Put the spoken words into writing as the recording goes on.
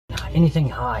anything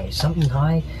high, something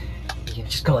high, you can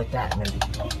just go like that and then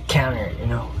counter it, you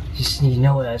know. Just, you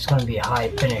know that it's going to be a high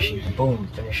finish, you can boom,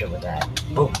 finish it with that,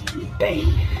 boom,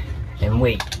 bang, and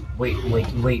wait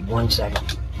 1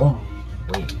 second, boom,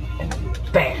 wait, and then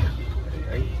bam,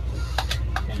 right,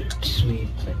 and sweep,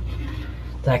 and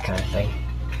that kind of thing.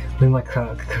 We might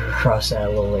cross that a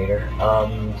little later.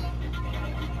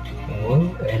 Whoa,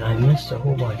 and I missed a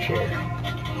whole bunch here.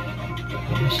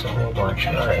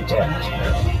 Alright,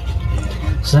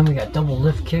 yeah. So then we got double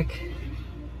lift kick.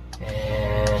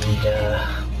 And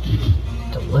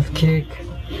double lift kick.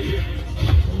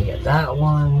 And you got that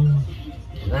one.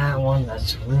 And that one.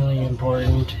 That's really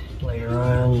important. Later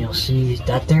on, you'll see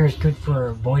that there is good for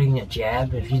avoiding a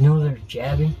jab. If you know they're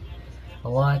jabbing a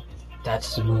lot,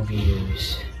 that's the move you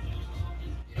use.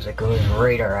 Because it goes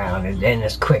right around and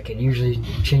it's quick. It usually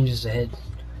changes the head.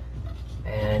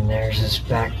 And there's this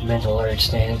back mental alert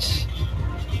stance.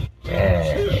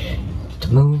 And the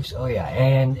moves, oh yeah,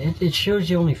 and it shows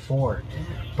you only 4.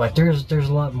 But there's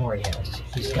a lot more he has.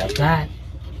 He's got that.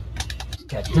 He's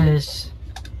got this.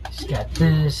 He's got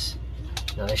this.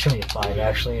 No, they show you 5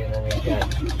 actually, and then he's got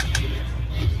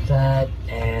that,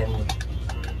 and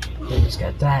then he's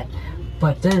got that.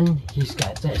 But then he's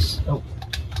got this. Oh.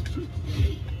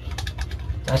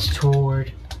 That's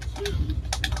toward,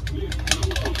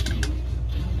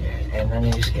 and then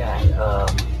he's got,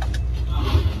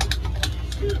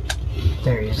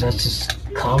 there he is, that's his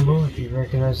combo, if you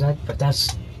recognize that, but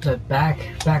that's the back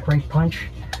right punch,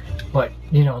 but,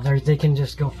 you know, they can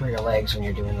just go for your legs when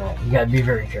you're doing that. You gotta be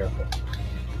very careful.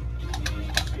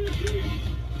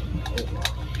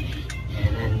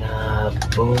 And then,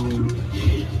 boom.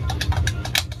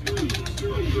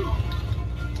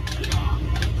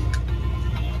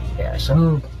 Yeah,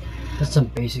 so that's some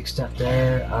basic stuff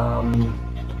there.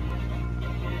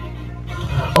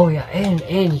 Oh yeah,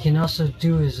 and you can also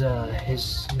do his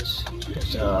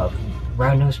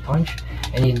round nose punch,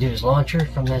 and you can do his launcher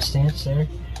from that stance there,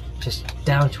 just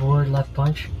down toward left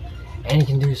punch, and you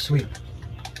can do his sweep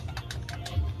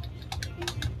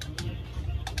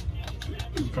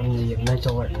from the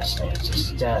mental alertness stance,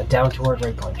 just down toward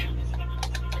right punch.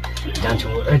 Down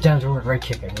toward right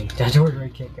kick, I mean. Down toward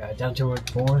right kick, down toward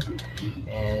 4,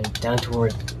 and down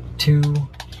toward 2,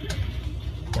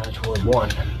 down toward 1,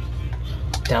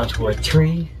 down toward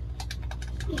 3,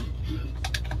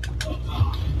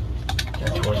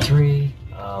 down toward 3,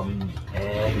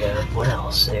 and what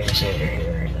else? There's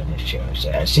here, and then it shows.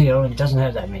 See, it doesn't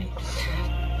have that many.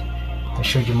 I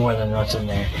showed you more than what's in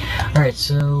there. Alright,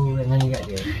 so, and then you got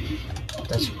your,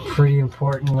 that's pretty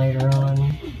important later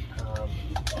on.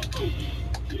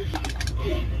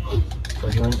 For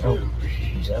doing, oh,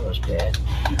 jeez, that was bad.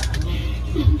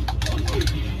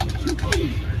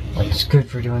 Like, it's good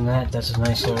for doing that. That's a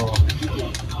nice little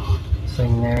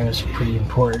thing there. That's pretty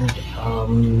important.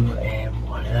 And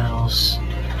what else?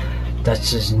 That's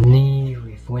his knee.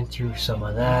 We've went through some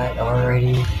of that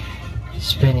already.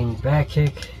 Spinning back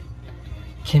kick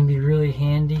can be really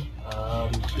handy.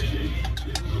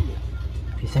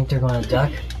 If you think they're going to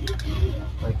duck,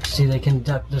 like, see, they can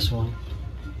duck this one.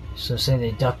 So say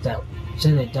they duck that.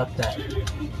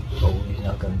 Oh, he's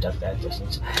not going to duck that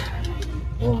distance.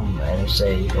 Boom, and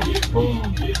say you go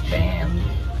boom, bam.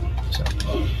 So,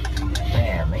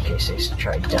 bam, in case they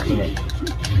try ducking it.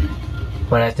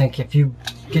 But I think if you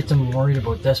get them worried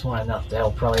about this one enough,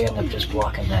 they'll probably end up just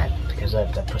blocking that, because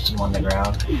that puts them on the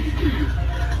ground.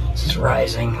 This is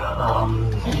rising.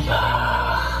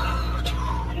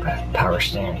 Power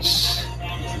stance.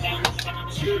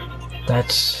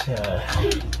 That's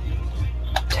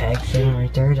tag thing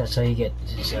right there. That's how you get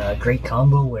this great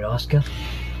combo with Asuka.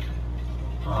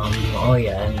 Oh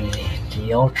yeah, and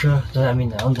the ultra. I mean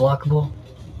the unblockable.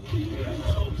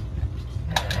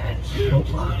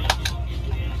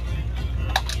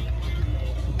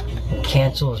 And,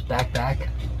 cancel is back.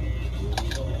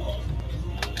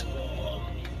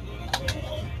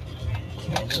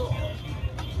 Cancel.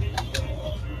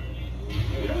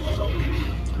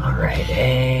 Alright,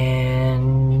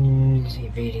 and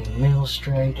evading middle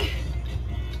strike,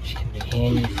 which can be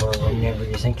handy for whenever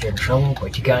you think you're in trouble,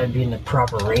 but you gotta be in the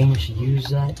proper range to use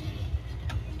that.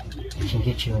 It can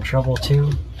get you in trouble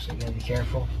too, so you gotta be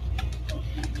careful.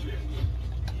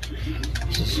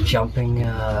 This is jumping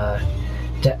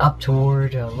up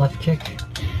toward left kick,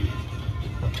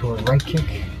 up toward right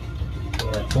kick,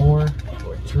 toward 4,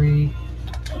 toward 3.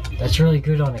 That's really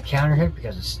good on a counter hit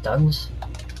because it stuns.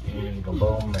 And you go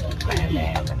boom, and then bam,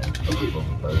 bam, and then boom,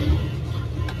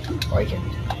 boom. Or you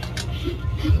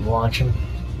can launch him.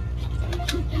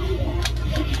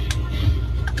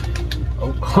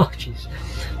 Oh, jeez.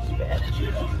 bad.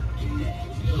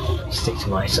 Stick to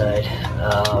my side.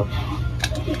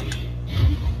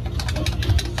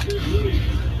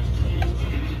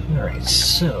 Alright,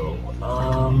 so,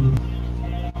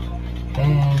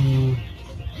 and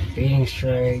beating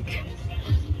strike,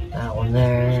 that one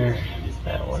there,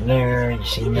 you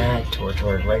seen that, toward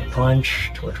right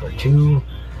punch, toward 2,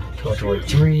 toward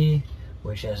 3,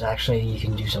 which is actually, you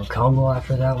can do some combo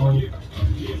after that one.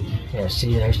 Yeah,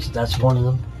 see, that's one of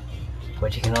them,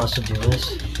 but you can also do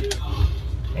this,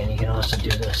 and you can also do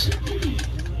this.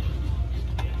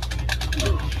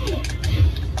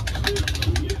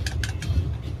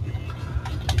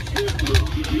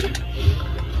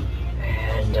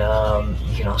 And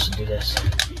you can also do this.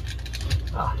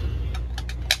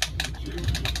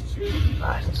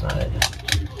 That's not it.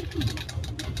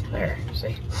 There,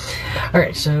 see?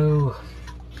 Alright, so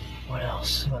what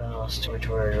else? Toward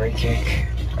right kick.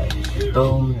 Right.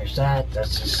 Boom, there's that.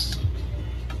 That's just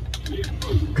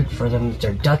good for them if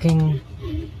they're ducking.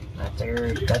 That there,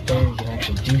 you can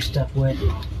actually do stuff with.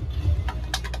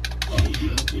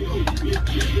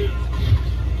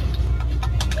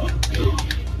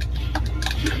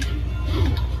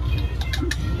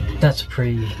 That's a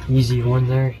pretty easy one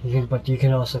there. But you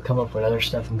can also come up with other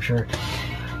stuff, I'm sure.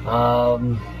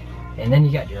 And then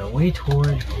you got your way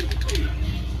toward,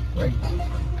 right?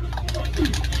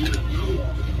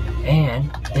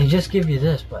 And they just give you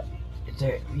this, but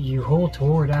you hold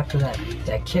toward after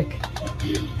that kick,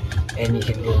 and you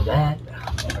can do that,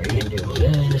 or you can do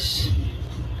this,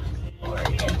 or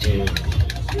you can do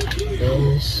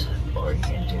this, or you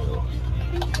can do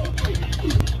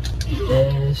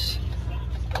this,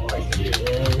 or you can do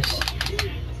this.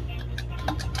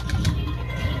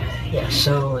 Yeah,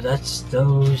 so that's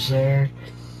those there.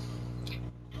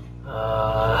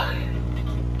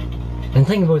 And the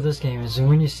thing about this game is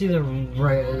when you see the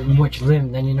which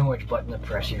limb, then you know which button to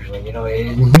press usually. You know,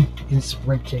 it's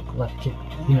right kick, left kick,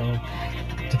 you know,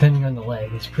 depending on the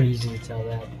leg. It's pretty easy to tell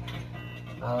that.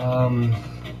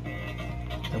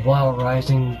 The while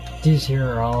rising, these here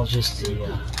are all just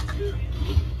the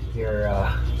your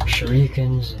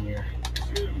shurikens and your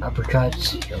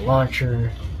uppercuts, your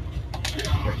launcher,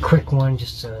 your quick one,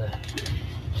 just so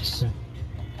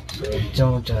you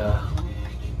don't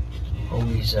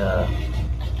always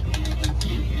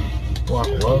block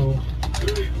low.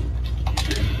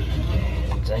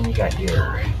 And then you got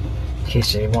your, in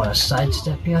case they want to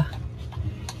sidestep you.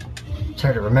 It's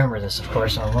hard to remember this, of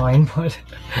course, online, but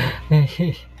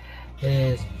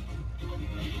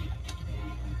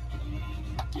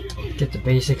get the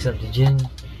basics of the Jin.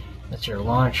 That's your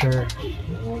launcher,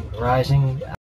 rising.